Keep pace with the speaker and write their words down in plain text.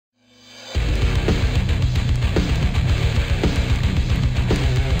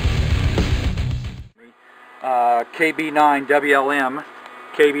KB9WLM,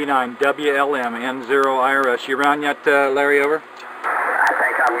 KB9WLM, N0IRS. You around yet, Larry, over? I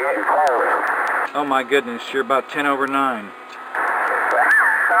think I'm getting close. Oh my goodness, you're about 10 over 9.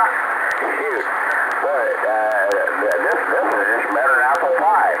 Shoot, but this is just better than Apple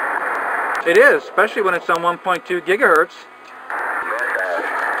 5. It is, especially when it's on 1.2 gigahertz.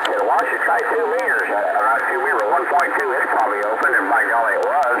 Why don't you try 2 meters? Not 2 meters, 1.2 is probably open, and by golly it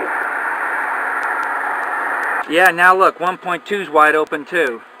was. Yeah, now look, 1.2 is wide open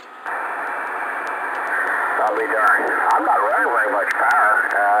too. I'll be darned. I'm not running very much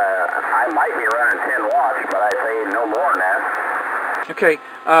power. I might be running 10 watts, but I'd say no more than that. Okay,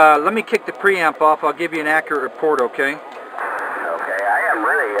 let me kick the preamp off. I'll give you an accurate report, okay? Okay, I am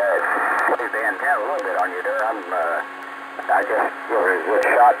really putting the antenna a little bit on you there. I just was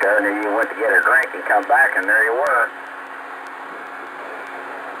shot there, and then you went to get a drink and come back, and there you were.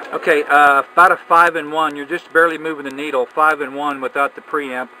 Okay, about a 5 and 1. You're just barely moving the needle. 5 and 1 without the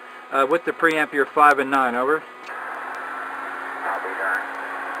preamp. With the preamp, you're 5 and 9. Over. I'll be darned.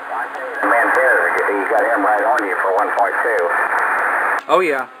 The man there, you got him right on you for 1.2. Oh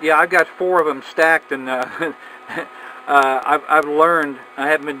yeah, yeah. I've got 4 of them stacked, and I've learned. I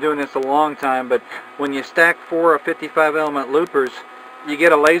haven't been doing this a long time, but when you stack 4 of 55 element loopers, you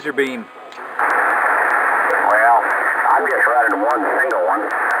get a laser beam. Well, I'm just running one single one.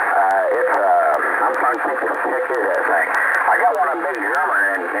 I'm trying to think of that thing. I got one of them big German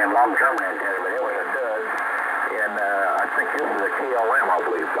and long German antenna, but it was a dud. And I think this is a KLM, I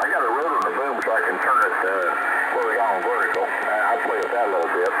believe. I got a rotor in the boom so I can turn it horizontal and vertical. I'll play with that a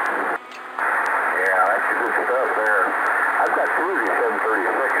little bit. Yeah, that's good stuff there. I've got 2 of these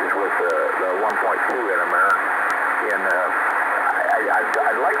 736s with the 1.2 in them there. And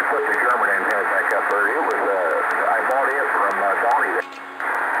I'd like to put the German antenna back up there. It was, I bought it from Donnie there.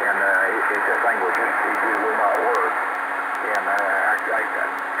 And the thing was just, it would not work. And I tried,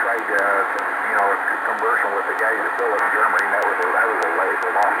 conversing with the guys that built it in Germany, and that was a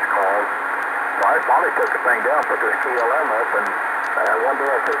lost cause. So I finally took the thing down, put this KLM up, and one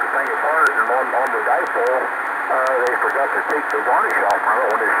day I took the thing apart, and on the dipole, they forgot to take the varnish off from it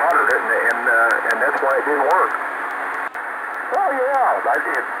when they soldered it, and that's why it didn't work. Oh yeah,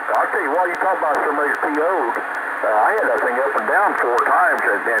 I'll tell you what, you talk about somebody's PO'd. I had that thing up and down 4 times,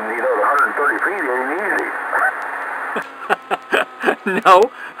 and the 130 feet ain't easy.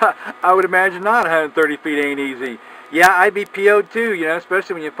 No, I would imagine not. 130 feet ain't easy. Yeah, I'd be PO'd too,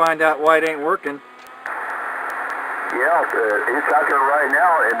 especially when you find out why it ain't working. Yeah, it's out there right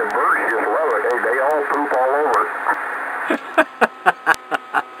now, and the birds just love it. They all poop all over.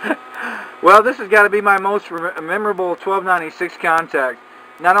 Well, this has got to be my most memorable 1296 contact.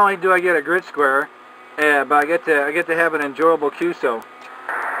 Not only do I get a grid square, but I get to have an enjoyable QSO.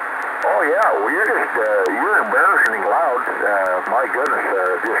 Oh yeah, well you're embarrassingly loud. My goodness,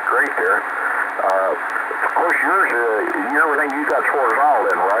 just great there. Of course yours, everything you got horizontal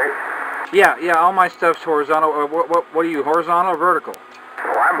in, right? Yeah, all my stuff's horizontal. What are you, horizontal or vertical?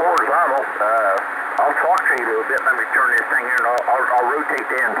 Well, I'm horizontal. I'll talk to you a bit. Let me turn this thing here, and I'll rotate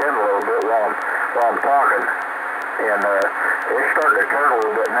the antenna a little bit while I'm talking. And it's starting to turn a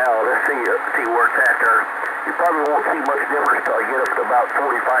little bit now. Let's see where it's at there. You probably won't see much difference till I get up to about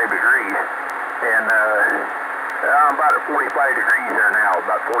 45 degrees. And I'm about at 45 degrees there now,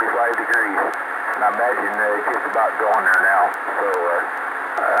 about 45 degrees. And I imagine it's just about going there now. So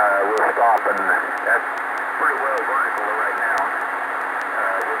we'll stop, and that's pretty well vertical right now.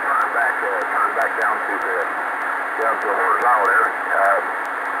 We'll turn it back down to the horizontal there.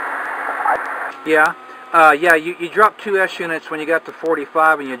 Yeah, you dropped 2 S units when you got to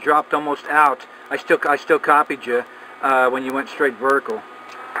 45, and you dropped almost out. I still copied you when you went straight vertical.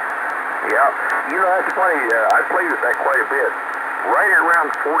 Yeah, that's funny. I played with that quite a bit. Right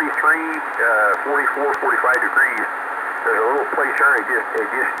around 43, 44, 45 degrees, there's a little place there. It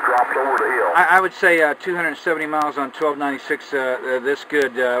just drops over the hill. I would say 270 miles on 1296. This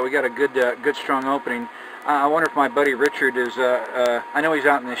good. We got a good strong opening. I wonder if my buddy Richard is. I know he's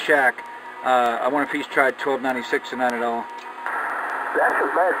out in the shack. I wonder if he's tried 1296 tonight at all. That's the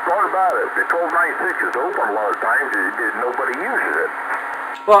bad part about it. The 1296 is open a lot of times, nobody uses it.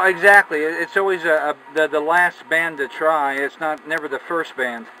 Well, exactly. It's always the last band to try. It's never the first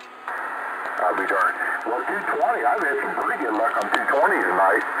band. I'll be darned. Well, 220, I've had some pretty good luck on 220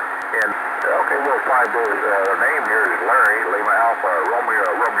 tonight. And okay, we'll find his name here is Larry, Lima Alpha,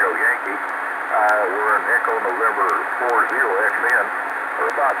 Romeo Yankee. We're in Echo November 40 XN.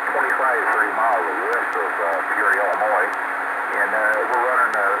 We're about 25 to 30 miles west of Peoria, Illinois. And we're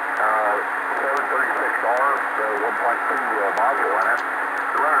running a 736R, 1.2 module in it.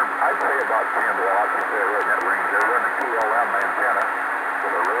 We're running I'd say about 10 watts right in that range. They're running KLM antenna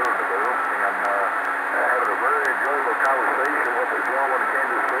with a rotor in the middle, and having a very enjoyable conversation with the gentleman in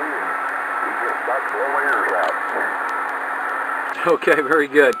Kansas City, and he just about to blow my ears out. Okay, very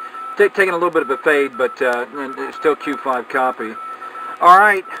good. Taking a little bit of a fade, but still Q5 copy. All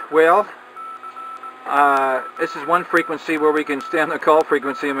right, well, this is one frequency where we can stay on the call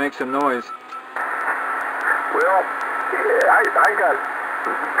frequency and make some noise. Well, yeah, I got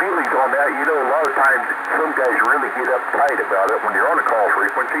feelings on that. You know, a lot of times some guys really get uptight about it when you're on a call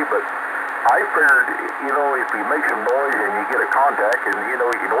frequency, but I figured, you know, if you make some noise and you get a contact, and you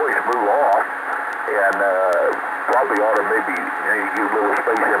know, you can always move off, and probably ought to maybe, you know, give a little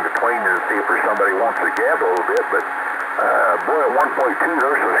space in between and see if there's somebody wants to gab a little bit. But boy, at 1.2,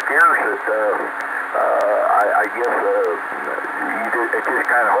 they're so scarce that I guess it's just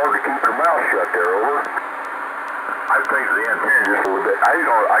kind of hard to keep your mouth shut there. Over. I think the antenna just a little bit.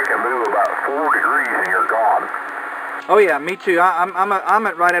 I can move about 4 degrees and you're gone. Oh yeah, me too. I'm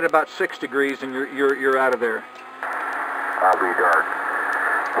at right at about 6 degrees and you're out of there. I'll be darned.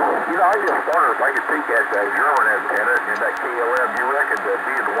 You know, I just wonder if I could take that German antenna and that KLM. You reckon that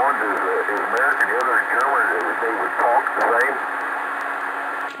being the ones is American, the other is German, they would talk the same?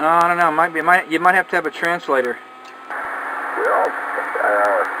 I don't know. You might have to have a translator. Well,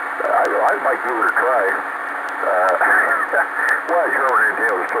 I might give it a try. Well, German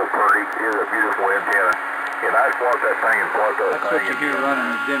antenna was so pretty. It is a beautiful antenna. And I bought that thing and bought that thing. That's what you hear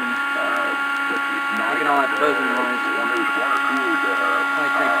running is dimming. Making all that buzzing noise.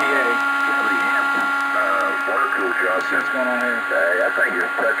 23 PA. Water cool job. What's going on here? That thing is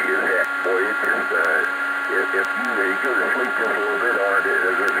touchy as heck, boy. It just, if you go to sleep just a little bit on it,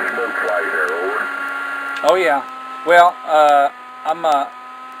 there's smoke flies there, over. Oh yeah. Well, I'm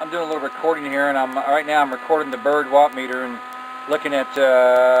doing a little recording here, and right now I'm recording the bird watt meter and looking at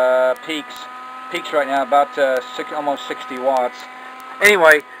peaks. Peaks right now about almost 60 watts.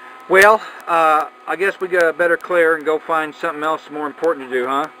 Anyway, well, I guess we better clear and go find something else more important to do,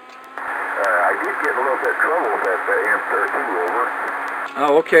 huh? I did get a little bit of trouble with that amp there too, over.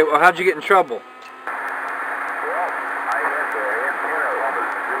 Oh, okay. Well, how'd you get in trouble? Well, I had the antenna on the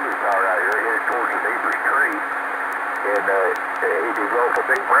ceiling tower out here headed towards the neighbor's tree, and it developed a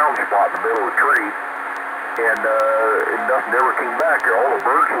big brown spot in the middle of the tree, and nothing ever came back. All the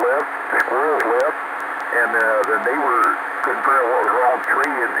birds left, the squirrels left, and the neighbor couldn't figure out what was wrong with the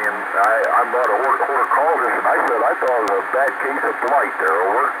tree, and I'm not a horticulturist, and I said I thought it was a bad case of blight there,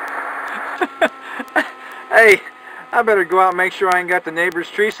 over. Hey, I better go out and make sure I ain't got the neighbor's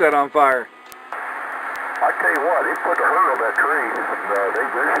tree set on fire. I tell you what, they put the hurt on that tree. They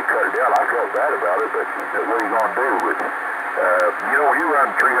basically cut it down. I felt bad about it, but what are you going to do? But, you know, when you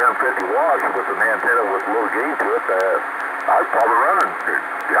run 350 watts with an antenna with low gain to it, I'd probably run it,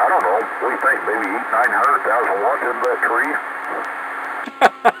 I don't know, what do you think, maybe 900,000 watts into that tree?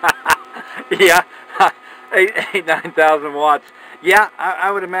 Yeah, 9,000 watts. Yeah,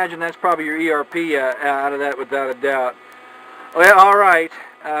 I would imagine that's probably your ERP out of that without a doubt. Well, all right.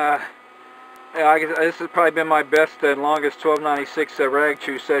 I guess this has probably been my best and longest 1296 rag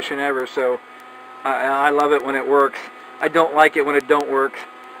chew session ever, so I love it when it works. I don't like it when it don't work.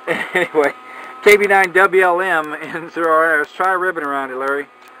 Anyway, KB9WLM and 0RS. Try a ribbon around it, Larry.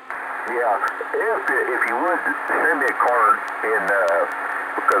 Yeah, if you would, send me a card, and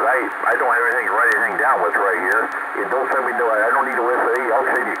because I don't have anything to write anything down with right here. And don't send me I don't need a SA. I'll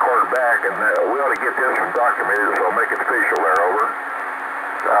send you a card back, and we ought to get this one documented, so I'll make it official there, over.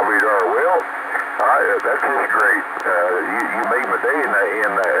 I'll be there. Well, that's just great. You made my day,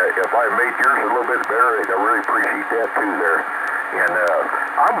 and if I made yours a little bit better, I really appreciate that too there. And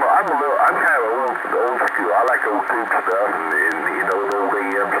I'm kind of old school. I like old tube stuff, and you know, the old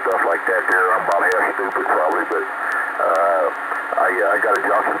AM stuff like that there. I'm about half stupid probably, but I got a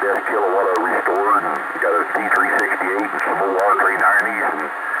Johnson Desk kilowatt I restored, and got a D368 and some old R390s and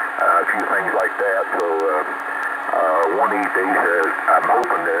a few things like that. So one of these days, I'm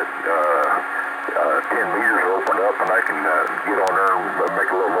hoping that 10 meters will open up and I can get on there and make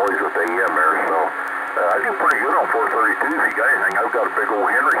a little noise with the AM there. So I do pretty good on 432. If you got anything, I've got a big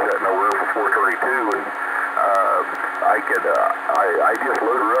old Henry sitting over there for 432, and I just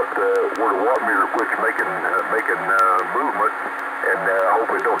load her up to where the watt meter quits making movement, and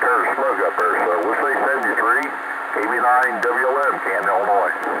hopefully don't tear the slug up there. So we'll say 73, KB9WLM, Canton,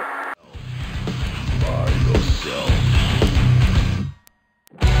 Illinois.